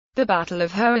The Battle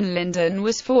of Hohenlinden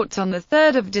was fought on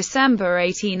 3 December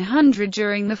 1800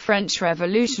 during the French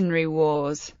Revolutionary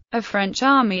Wars. A French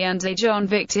army under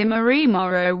Jean-Victor Marie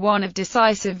Moreau won a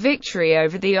decisive victory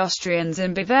over the Austrians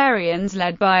and Bavarians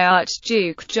led by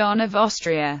Archduke John of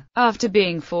Austria. After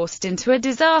being forced into a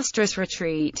disastrous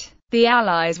retreat, the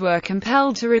Allies were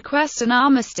compelled to request an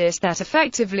armistice that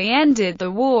effectively ended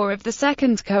the War of the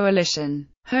Second Coalition.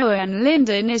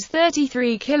 Hohenlinden is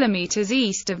 33 kilometers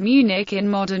east of Munich in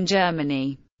modern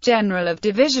Germany. General of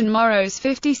Division Moreau's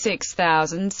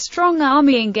 56,000-strong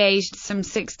army engaged some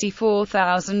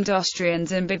 64,000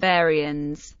 Austrians and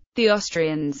Bavarians. The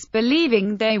Austrians,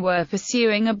 believing they were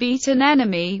pursuing a beaten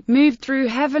enemy, moved through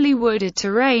heavily wooded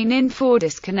terrain in 4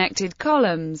 disconnected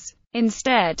columns.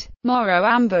 Instead, Moreau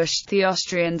ambushed the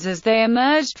Austrians as they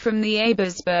emerged from the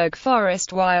Ebersberg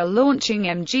forest while launching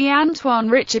MG Antoine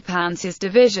Richepanse's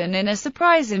division in a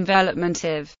surprise envelopment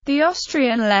of the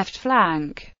Austrian left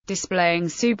flank. Displaying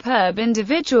superb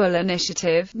individual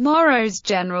initiative, Moreau's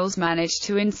generals managed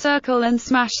to encircle and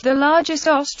smash the largest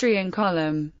Austrian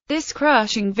column. This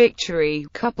crushing victory,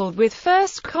 coupled with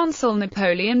First Consul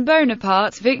Napoleon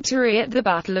Bonaparte's victory at the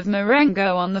Battle of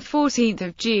Marengo on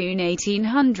 14 June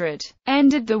 1800,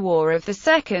 ended the War of the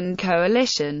Second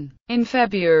Coalition. In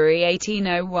February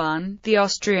 1801, the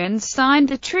Austrians signed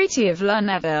the Treaty of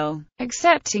Lunéville,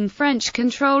 accepting French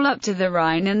control up to the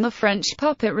Rhine and the French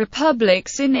puppet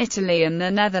republics in Italy and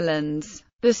the Netherlands.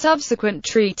 The subsequent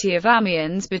Treaty of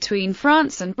Amiens between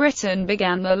France and Britain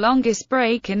began the longest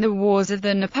break in the wars of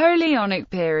the Napoleonic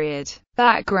period.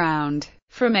 Background: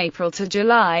 from April to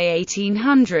July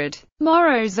 1800,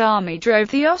 Moreau's army drove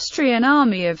the Austrian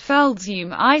army of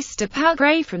Feldzüme-Eyster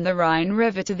Palgrave from the Rhine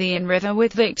River to the Inn River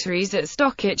with victories at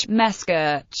Stockach,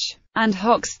 Meschkirch, and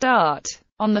Hochstadt.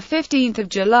 On 15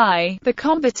 July, the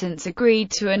combatants agreed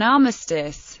to an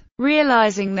armistice.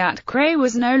 Realizing that Kray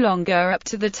was no longer up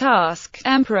to the task,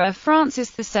 Emperor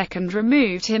Francis II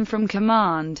removed him from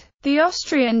command. The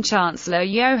Austrian Chancellor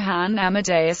Johann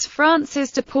Amadeus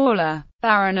Francis de Paula,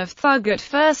 Baron of Thug, at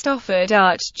first offered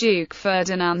Archduke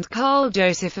Ferdinand Karl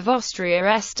Joseph of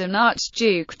Austria-Este and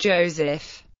Archduke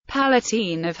Joseph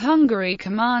Palatine of Hungary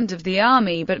command of the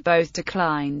army, but both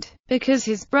declined, because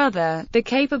his brother, the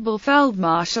capable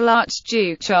Feldmarschall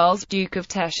Archduke Charles, Duke of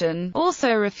Teschen,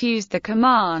 also refused the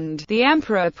command. The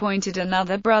emperor appointed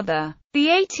another brother, the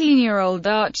 18-year-old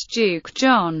Archduke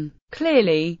John.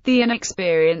 Clearly, the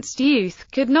inexperienced youth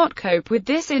could not cope with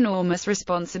this enormous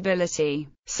responsibility,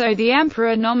 so the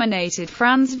emperor nominated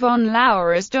Franz von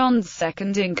Lauer as John's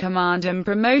second-in-command and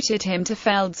promoted him to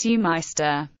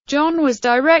Feldzümeister. John was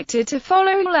directed to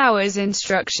follow Lauer's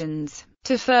instructions.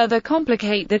 To further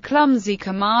complicate the clumsy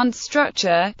command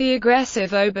structure, the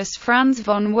aggressive Oberst Franz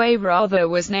von Weyrother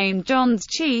was named John's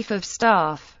chief of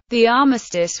staff. The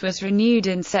armistice was renewed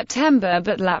in September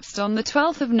but lapsed on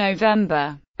 12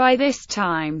 November. By this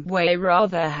time,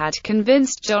 Weyrother had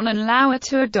convinced John and Lauer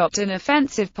to adopt an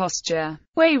offensive posture.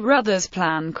 Weyrother's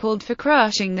plan called for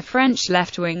crushing the French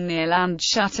left wing near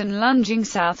Landshut and lunging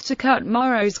south to cut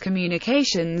Moreau's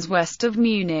communications west of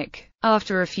Munich.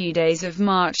 After a few days of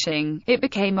marching, it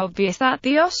became obvious that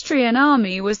the Austrian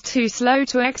army was too slow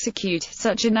to execute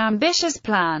such an ambitious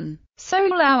plan. So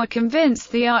Lauer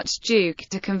convinced the Archduke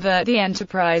to convert the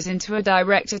enterprise into a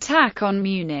direct attack on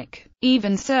Munich.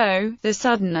 Even so, the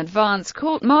sudden advance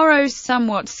caught Moreau's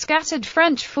somewhat scattered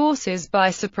French forces by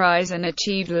surprise and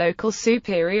achieved local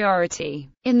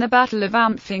superiority. In the Battle of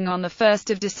Ampfing on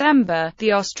 1 December,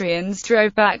 the Austrians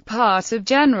drove back part of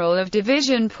General of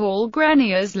Division Paul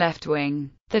Grenier's left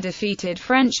wing. The defeated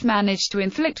French managed to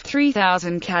inflict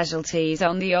 3,000 casualties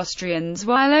on the Austrians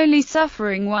while only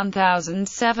suffering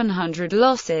 1,700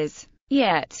 losses.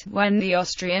 Yet, when the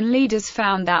Austrian leaders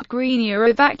found that Grenier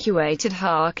evacuated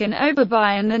Haag and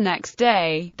Oberbayern the next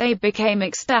day, they became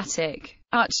ecstatic.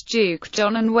 Archduke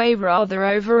John and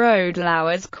Weyrother overrode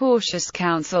Lauer's cautious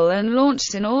counsel and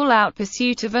launched an all-out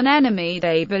pursuit of an enemy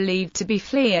they believed to be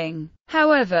fleeing.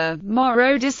 However,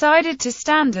 Moreau decided to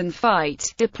stand and fight,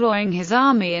 deploying his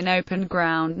army in open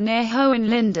ground near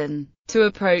Hohenlinden. To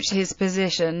approach his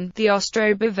position, the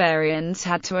Austro-Bavarians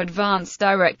had to advance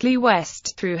directly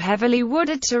west, through heavily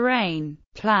wooded terrain.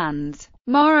 Plans: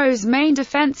 Moreau's main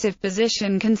defensive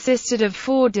position consisted of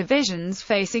 4 divisions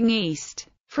facing east.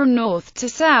 From north to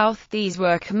south, these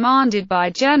were commanded by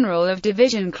General of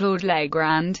Division Claude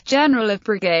Legrand, General of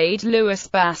Brigade Louis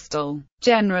Bastel,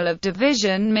 General of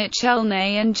Division Michel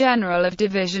Ney and General of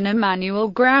Division Emmanuel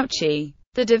Grouchy.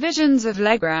 The divisions of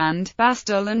Legrand,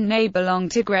 Bastel and Ney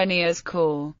belonged to Grenier's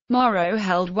corps. Moreau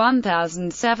held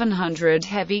 1,700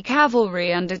 heavy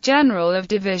cavalry under General of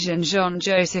Division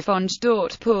Jean-Joseph Onge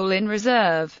d'Hautpoul in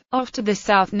reserve. Off to the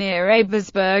south near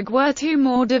Ebersberg were two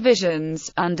more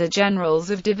divisions, under Generals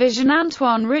of Division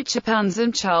Antoine Richepans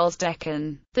and Charles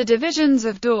Deccan. The divisions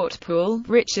of d'Hautpoul,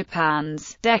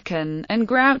 Richepans, Deccan, and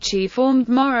Grouchy formed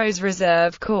Moreau's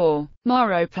reserve corps.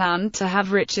 Moreau planned to have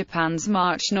Richepans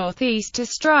march northeast to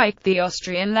strike the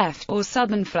Austrian left, or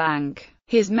southern flank.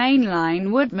 His main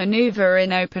line would maneuver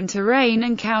in open terrain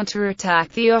and counterattack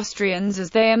the Austrians as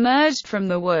they emerged from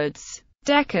the woods.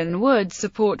 Deccan would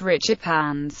support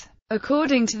Richepans.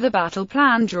 According to the battle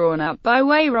plan drawn up by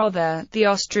Weyrother, the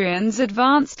Austrians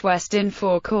advanced west in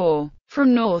four corps.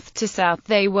 From north to south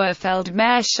they were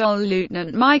Feldmarschall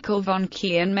Lieutenant Michael von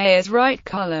Kienmayer's right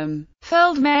column,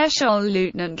 Feldmarschall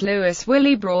Lieutenant Louis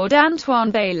Willibrord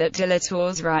Antoine Baylet de la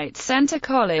Tour's right center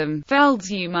column,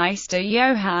 Feldseemeister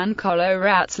Johann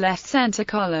Kolowrat's left center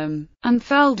column, and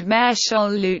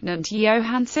Feldmarschall Lieutenant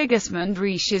Johann Sigismund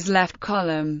Riech's left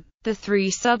column. The three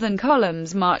southern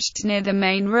columns marched near the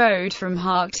main road from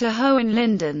Haag to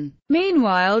Hohenlinden.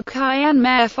 Meanwhile,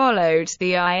 Kienmayer followed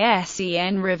the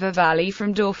Isen River Valley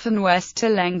from Dorfen west to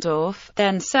Lengdorf,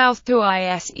 then south to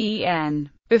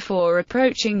Isen, before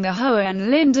approaching the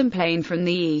Hohenlinden plain from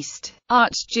the east.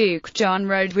 Archduke John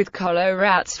rode with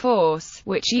Kolowrat's force,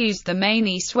 which used the main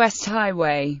east-west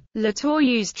highway. Latour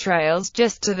used trails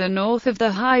just to the north of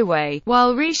the highway,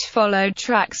 while Riech followed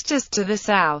tracks just to the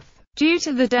south. Due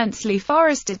to the densely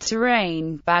forested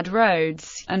terrain, bad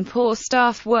roads, and poor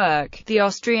staff work, the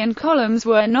Austrian columns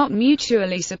were not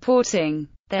mutually supporting.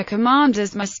 Their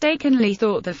commanders mistakenly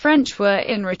thought the French were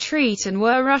in retreat and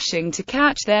were rushing to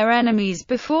catch their enemies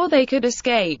before they could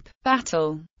escape.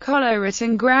 Battle. Kolowrat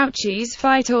and Grouchy's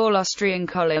fight. All Austrian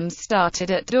columns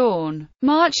started at dawn.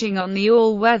 Marching on the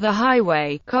all-weather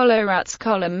highway, Kolowrat's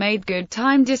column made good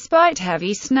time despite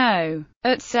heavy snow.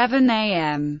 At 7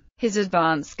 a.m., his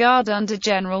advance guard under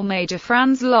General Major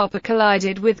Franz Loppe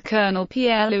collided with Colonel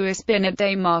Pierre-Louis Binet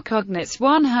de Marcognet's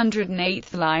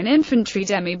 108th Line Infantry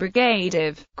Demi-Brigade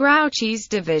of Grouchy's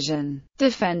division.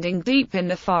 Defending deep in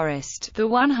the forest, the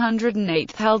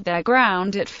 108th held their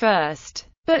ground at first.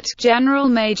 But General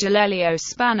Major Lelio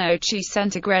Spanocchi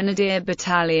sent a grenadier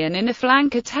battalion in a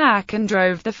flank attack and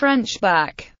drove the French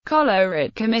back.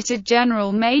 Kolowrat committed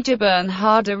General Major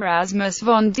Bernhard Erasmus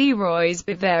von de Roy's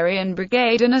Bavarian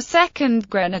Brigade and a second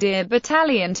grenadier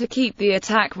battalion to keep the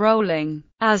attack rolling.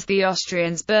 As the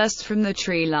Austrians burst from the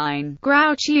tree line,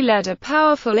 Grouchy led a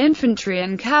powerful infantry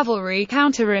and cavalry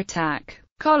counterattack.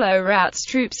 Kolowrat's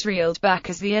troops reeled back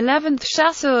as the 11th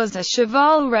Chasseurs à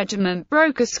Cheval Regiment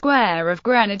broke a square of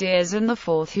grenadiers and the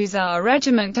 4th Hussar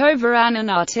Regiment overran an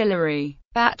artillery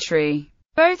battery.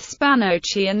 Both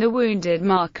Spanocchi and the wounded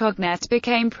Marcognet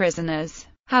became prisoners.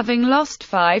 Having lost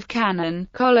 5 cannon,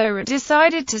 Kolowrat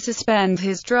decided to suspend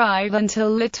his drive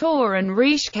until Latour and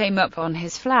Riech came up on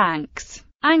his flanks.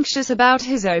 Anxious about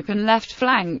his open left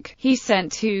flank, he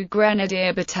sent 2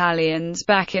 grenadier battalions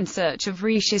back in search of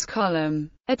Riech's column.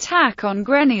 Attack on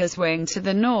Grenier's wing to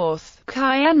the north.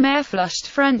 Kienmayer flushed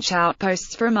French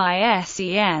outposts from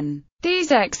Isen.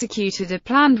 These executed a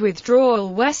planned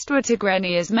withdrawal westward to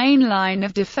Grenier's main line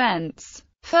of defense.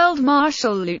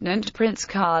 Feldmarschall Lieutenant Prince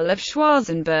Karl of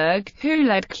Schwarzenberg, who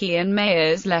led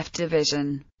Kienmayer's left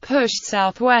division, pushed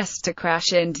southwest to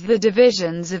crash into the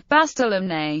divisions of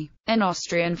Bastogne. An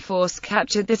Austrian force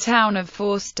captured the town of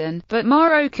Forsten, but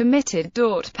Moreau committed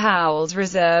d'Hautpoul's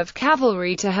reserve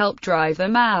cavalry to help drive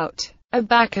them out. A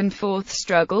back-and-forth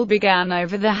struggle began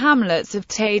over the hamlets of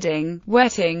Tading,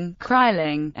 Wetting,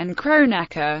 Kreiling, and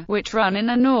Kronacker, which run in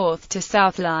a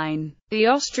north-to-south line. The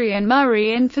Austrian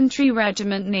Murray Infantry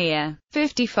Regiment near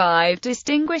 55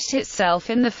 distinguished itself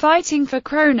in the fighting for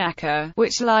Kronacker,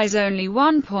 which lies only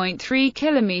 1.3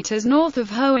 kilometers north of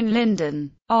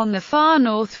Hohenlinden. On the far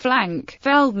north flank,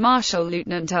 Feldmarschall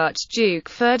Lieutenant Archduke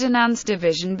Ferdinand's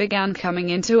division began coming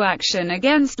into action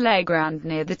against Legrand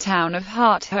near the town of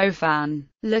Harthofen.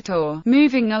 Latour,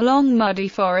 moving along muddy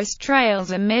forest trails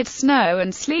amid snow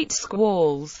and sleet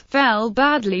squalls, fell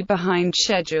badly behind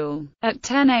schedule. At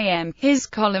 10 a.m., his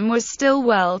column was still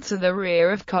well to the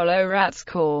rear of Kolowrat's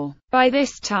corps. By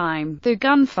this time, the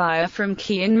gunfire from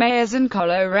Kienmayer's and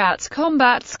Kolowrat's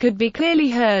combats could be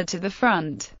clearly heard to the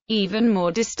front. Even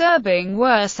more disturbing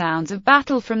were sounds of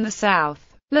battle from the south.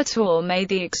 Latour made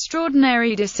the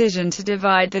extraordinary decision to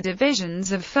divide the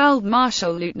divisions of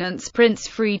Feldmarschall Lieutenants Prince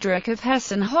Friedrich of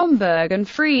Hessen-Homburg and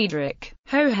Friedrich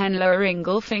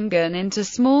Hohenlohe-Ingelfingen into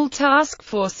small task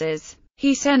forces.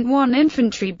 He sent 1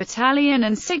 infantry battalion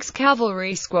and 6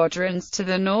 cavalry squadrons to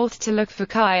the north to look for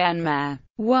Cayenne.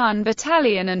 1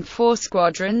 battalion and 4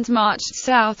 squadrons marched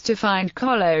south to find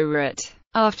Collerot.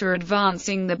 After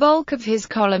advancing the bulk of his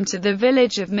column to the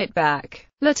village of Mitbach,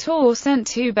 Latour sent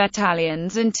 2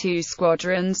 battalions and 2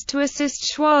 squadrons to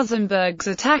assist Schwarzenberg's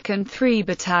attack and 3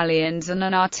 battalions and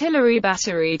an artillery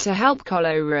battery to help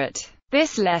Collerot.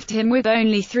 This left him with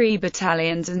only 3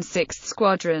 battalions and 6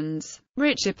 squadrons.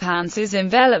 Richepanse's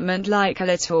envelopment like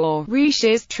Latour,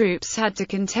 Riche's troops had to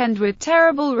contend with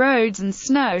terrible roads and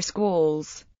snow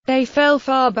squalls. They fell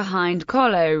far behind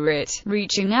Collerot,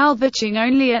 reaching Albuching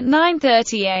only at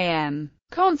 9:30 a.m.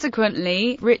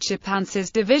 Consequently,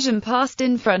 Richepanse's division passed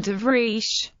in front of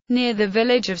Riche. Near the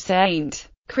village of Saint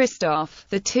Christophe,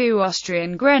 the 2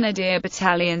 Austrian grenadier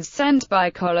battalions sent by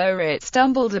Collerot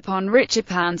stumbled upon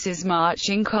Richepanse's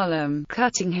marching column,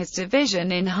 cutting his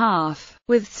division in half.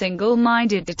 With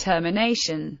single-minded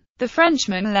determination, the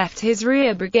Frenchman left his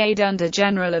rear brigade under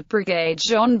General of Brigade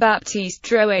Jean-Baptiste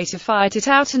Drouet to fight it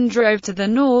out and drove to the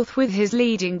north with his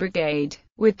leading brigade,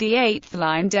 with the 8th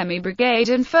Line Demi-Brigade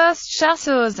and 1st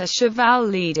Chasseurs à Cheval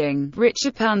leading.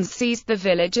 Richepanse seized the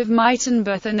village of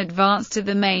Mitenbuth and advanced to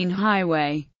the main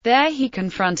highway. There he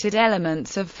confronted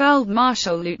elements of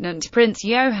Feldmarschall Lieutenant Prince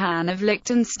Johann of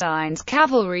Liechtenstein's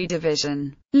cavalry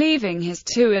division, leaving his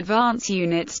 2 advance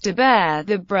units to bear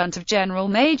the brunt of General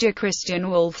Major Christian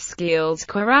Wolfskield's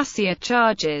cuirassier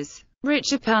charges.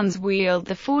 Richepanse wheeled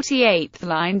the 48th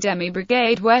Line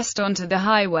Demi-Brigade west onto the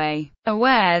highway,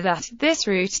 aware that this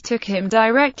route took him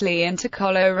directly into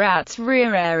Collerot's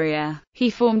rear area.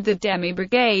 He formed the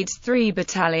Demi-Brigade's 3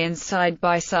 battalions side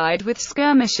by side with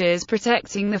skirmishers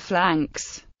protecting the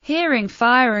flanks. Hearing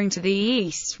firing to the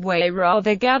east,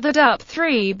 Weyerother gathered up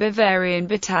 3 Bavarian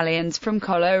battalions from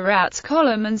Collerot's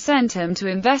column and sent him to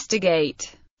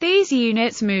investigate. These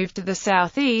units moved to the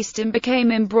southeast and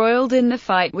became embroiled in the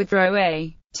fight with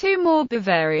Drouet. 2 more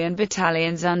Bavarian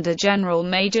battalions under General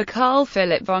Major Karl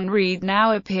Philipp von Wrede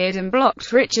now appeared and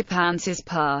blocked Richepanse's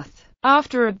path.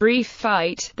 After a brief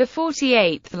fight, the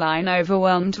 48th Line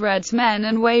overwhelmed Wrede's men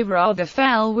and Weyerother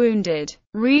fell wounded.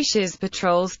 Riche's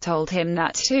patrols told him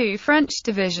that 2 French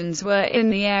divisions were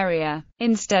in the area.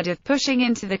 Instead of pushing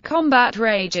into the combat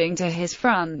raging to his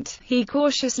front, he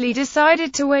cautiously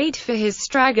decided to wait for his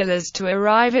stragglers to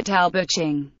arrive at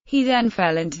Albuching. He then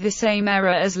fell into the same error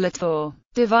as Latour,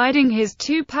 dividing his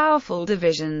 2 powerful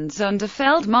divisions under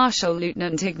Feldmarschall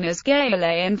Lieutenant Ignace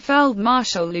Gaillet and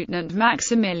Feldmarschall Lieutenant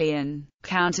Maximilian,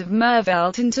 Count of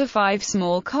Mervelt, into 5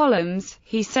 small columns.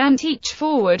 He sent each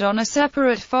forward on a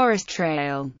separate forest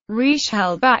trail. Riche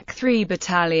held back 3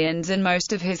 battalions and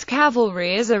most of his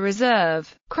cavalry as a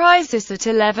reserve. Crisis at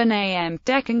 11 a.m.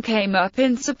 Deccan came up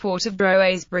in support of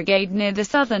Drouet's brigade near the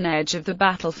southern edge of the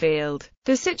battlefield.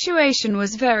 The situation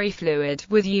was very fluid,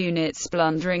 with units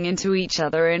blundering into each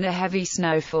other in a heavy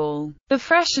snowfall. The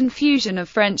fresh infusion of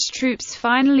French troops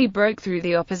finally broke through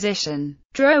the opposition.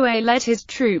 Drouet led his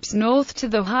troops north to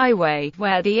the highway,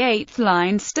 where the 8th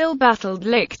Line still battled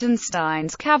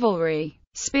Liechtenstein's cavalry.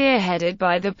 Spearheaded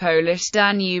by the Polish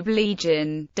Danube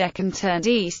Legion, Deccan turned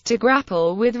east to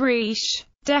grapple with Riche.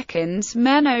 Deccan's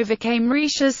men overcame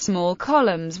Riche's small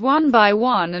columns one by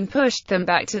one and pushed them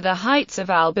back to the heights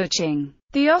of Albuching.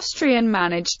 The Austrian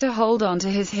managed to hold on to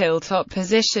his hilltop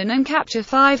position and capture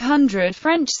 500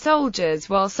 French soldiers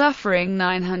while suffering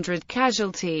 900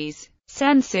 casualties.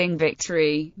 Sensing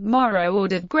victory, Moreau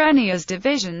ordered Grenier's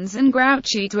divisions and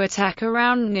Grouchy to attack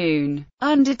around noon.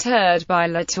 Undeterred by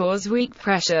Latour's weak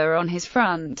pressure on his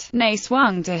front, Ney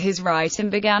swung to his right and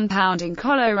began pounding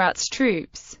Collerot's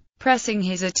troops. Pressing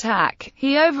his attack,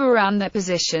 he overran their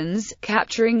positions,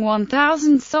 capturing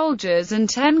 1,000 soldiers and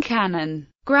 10 cannon.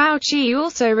 Grouchy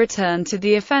also returned to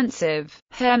the offensive.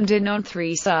 Hemmed in on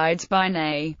 3 sides by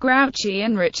Ney, Grouchy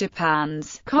and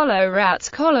Richepanse, Collerot's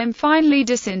column finally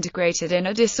disintegrated in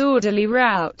a disorderly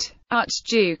rout.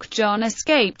 Archduke John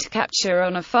escaped capture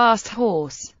on a fast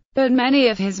horse, but many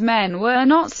of his men were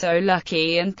not so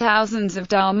lucky and thousands of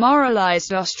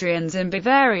demoralized Austrians and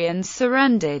Bavarians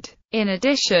surrendered. In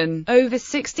addition, over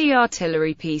 60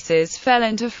 artillery pieces fell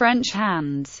into French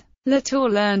hands. Latour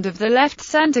learned of the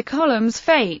left-center column's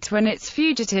fate when its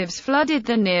fugitives flooded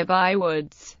the nearby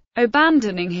woods.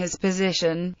 Abandoning his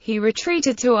position, he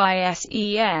retreated to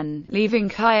Isen, leaving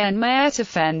Cayenne to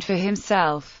fend for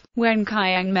himself. When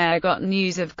Cuyang got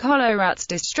news of Collorat's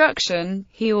destruction,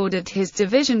 he ordered his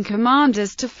division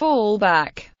commanders to fall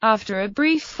back. After a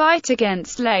brief fight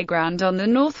against Legrand on the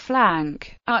north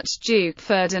flank, Archduke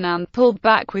Ferdinand pulled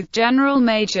back with General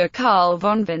Major Karl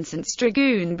von Vincent's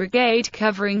Dragoon Brigade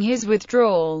covering his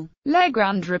withdrawal.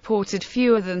 Legrand reported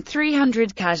fewer than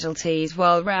 300 casualties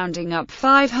while rounding up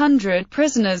 500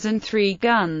 prisoners and 3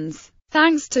 guns.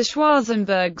 Thanks to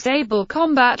Schwarzenberg's able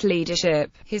combat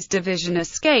leadership, his division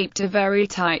escaped a very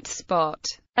tight spot.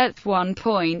 At one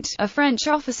point, a French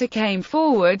officer came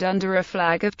forward under a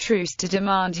flag of truce to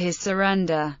demand his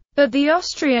surrender, but the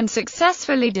Austrian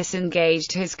successfully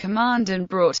disengaged his command and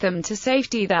brought them to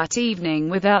safety that evening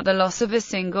without the loss of a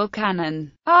single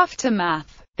cannon.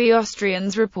 Aftermath. The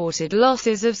Austrians reported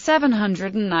losses of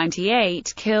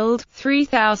 798 killed,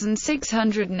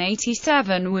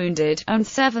 3,687 wounded, and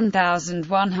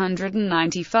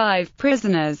 7,195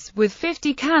 prisoners, with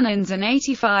 50 cannons and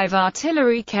 85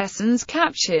 artillery caissons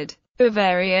captured.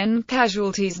 Bavarian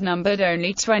casualties numbered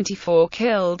only 24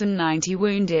 killed and 90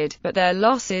 wounded, but their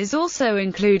losses also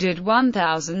included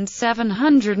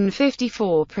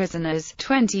 1,754 prisoners,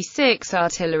 26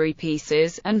 artillery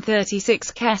pieces, and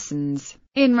 36 caissons.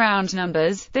 In round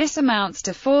numbers, this amounts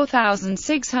to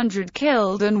 4,600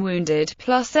 killed and wounded,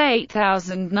 plus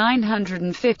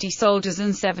 8,950 soldiers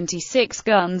and 76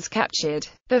 guns captured.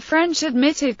 The French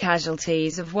admitted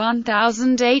casualties of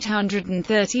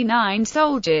 1,839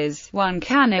 soldiers, 1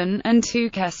 cannon, and 2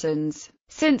 caissons.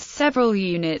 Since several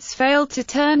units failed to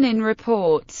turn in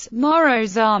reports,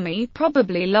 Moreau's army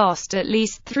probably lost at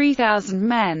least 3,000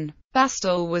 men.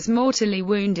 Bastel was mortally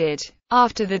wounded.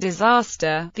 After the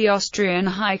disaster, the Austrian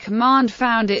High Command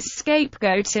found its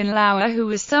scapegoat in Lauer, who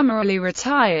was summarily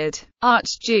retired.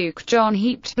 Archduke John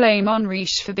heaped blame on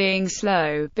Riesch for being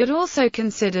slow, but also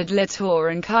considered Latour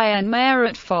and Cuyang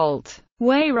at fault.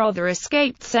 Way rather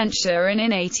escaped censure, and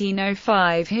in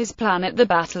 1805 his plan at the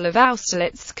Battle of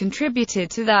Austerlitz contributed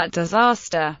to that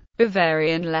disaster.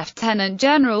 Bavarian Lieutenant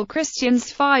General Christian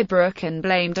Zweibrücken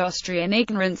blamed Austrian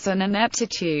ignorance and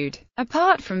ineptitude.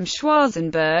 Apart from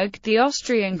Schwarzenberg, the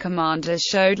Austrian commanders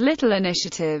showed little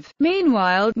initiative.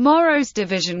 Meanwhile, Moreau's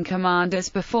division commanders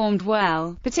performed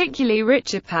well, particularly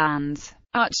Richepan's.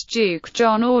 Archduke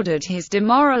John ordered his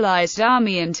demoralized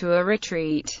army into a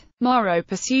retreat. Moreau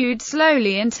pursued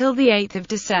slowly until the 8th of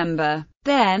December.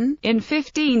 Then, in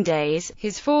 15 days,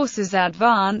 his forces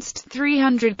advanced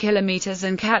 300 kilometers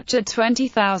and captured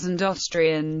 20,000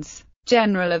 Austrians.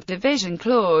 General of Division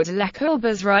Claude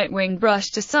Lecourbe's right wing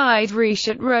brushed aside Riesch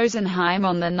at Rosenheim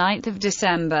on the 9th of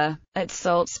December. At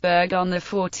Salzburg on the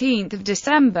 14th of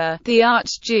December, the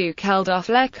Archduke held off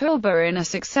Lecourbe in a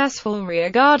successful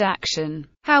rearguard action.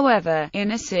 However, in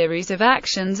a series of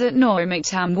actions at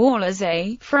Neumarkt am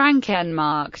Wörthersee,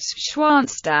 Frankenmarkt,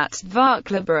 Schwanstatt,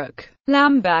 Wacklebruck,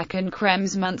 Lambach and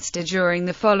Kremsmünster during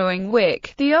the following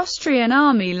week, the Austrian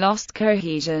army lost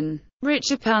cohesion.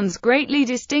 Richepan's greatly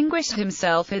distinguished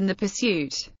himself in the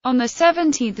pursuit. On the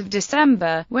 17th of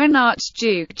December, when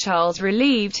Archduke Charles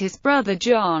relieved his brother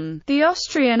John, the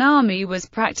Austrian army was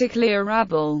practically a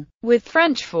rabble. With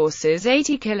French forces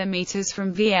 80 kilometers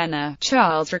from Vienna,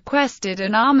 Charles requested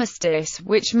an armistice,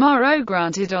 which Moreau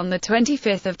granted on the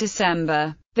 25th of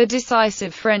December. The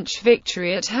decisive French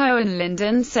victory at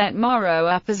Hohenlinden set Moreau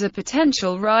up as a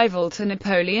potential rival to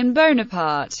Napoleon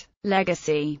Bonaparte.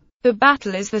 Legacy. The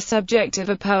battle is the subject of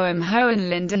a poem,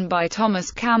 Hohenlinden, by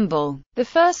Thomas Campbell. The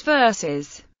first verse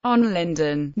is, "On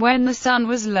Linden, when the sun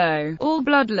was low, all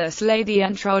bloodless lay the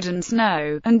untrodden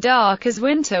snow, and dark as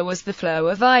winter was the flow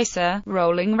of Isar,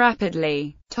 rolling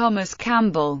rapidly." Thomas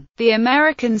Campbell. The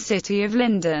American city of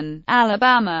Linden,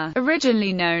 Alabama,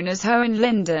 originally known as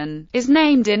Hohenlinden, is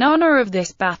named in honor of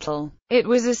this battle. It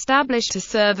was established to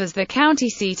serve as the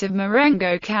county seat of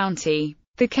Marengo County.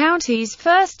 The county's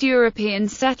first European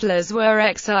settlers were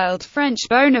exiled French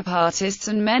Bonapartists,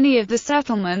 and many of the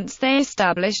settlements they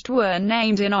established were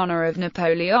named in honor of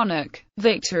Napoleonic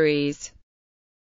victories.